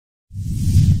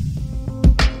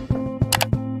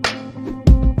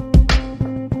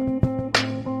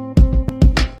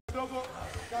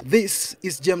This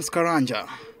is James Karanja,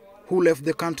 who left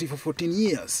the country for 14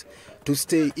 years to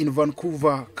stay in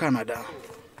Vancouver, Canada.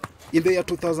 In the year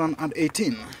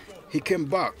 2018, he came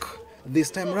back,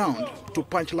 this time round, to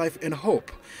punch life and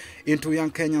hope into young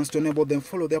Kenyans to enable them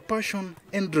follow their passion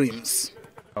and dreams.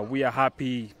 We are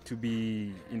happy to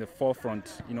be in the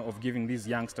forefront, of giving these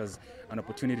youngsters an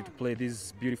opportunity to play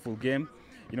this beautiful game.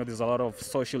 There's a lot of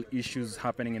social issues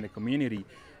happening in the community,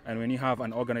 and when you have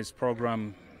an organized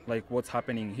program like what's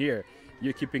happening here,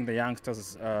 you're keeping the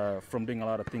youngsters from doing a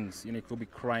lot of things. It could be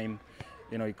crime,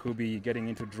 it could be getting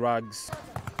into drugs.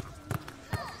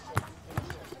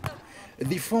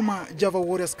 The former Java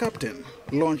Warriors captain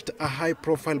launched a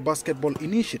high-profile basketball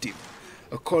initiative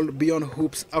called Beyond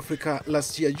Hoops Africa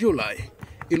last year, July,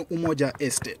 in Umoja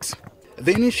Estate.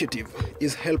 The initiative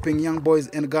is helping young boys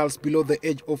and girls below the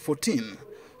age of 14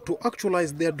 to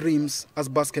actualize their dreams as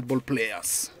basketball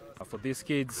players. For these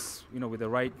kids, with the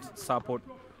right support,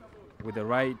 with the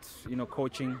right,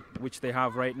 coaching, which they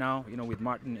have right now, with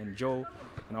Martin and Joe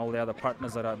and all the other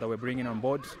partners that we're bringing on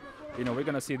board, we're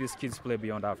going to see these kids play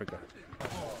beyond Africa.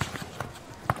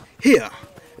 Here,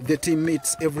 the team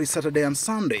meets every Saturday and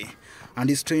Sunday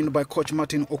and is trained by Coach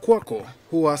Martin Okwako,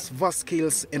 who has vast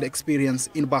skills and experience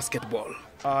in basketball.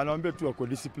 Naomba tu wako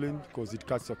disciplined because it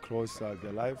cuts across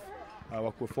their life.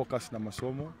 Wako focus na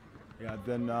masomo.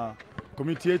 Then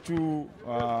community yetu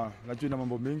najua na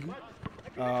mambo mengi.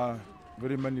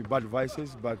 Very many bad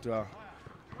vices, but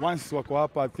once wako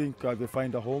hapa, I think they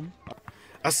find a home.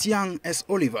 As young as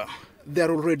Oliver, they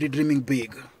are already dreaming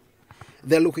big.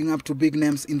 They're looking up to big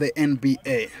names in the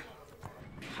NBA.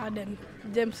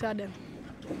 James Harden.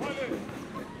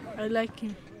 I like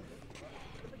him.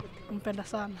 Mpenda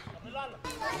sana.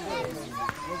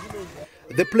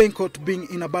 The playing court being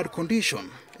in a bad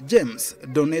condition, James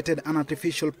donated an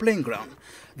artificial playing ground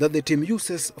that the team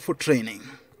uses for training.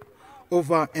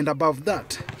 Over and above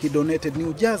that, he donated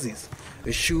new jerseys,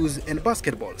 shoes and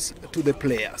basketballs to the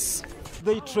players.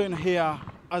 They train here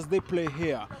as they play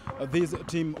here. This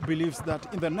team believes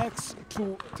that in the next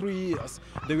 2-3 years,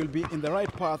 they will be in the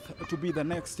right path to be the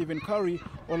next Stephen Curry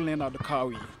or Leonard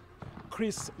Kawi.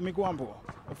 Chris Migwambo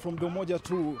from the Umoja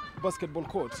 2 basketball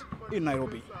court in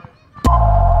Nairobi.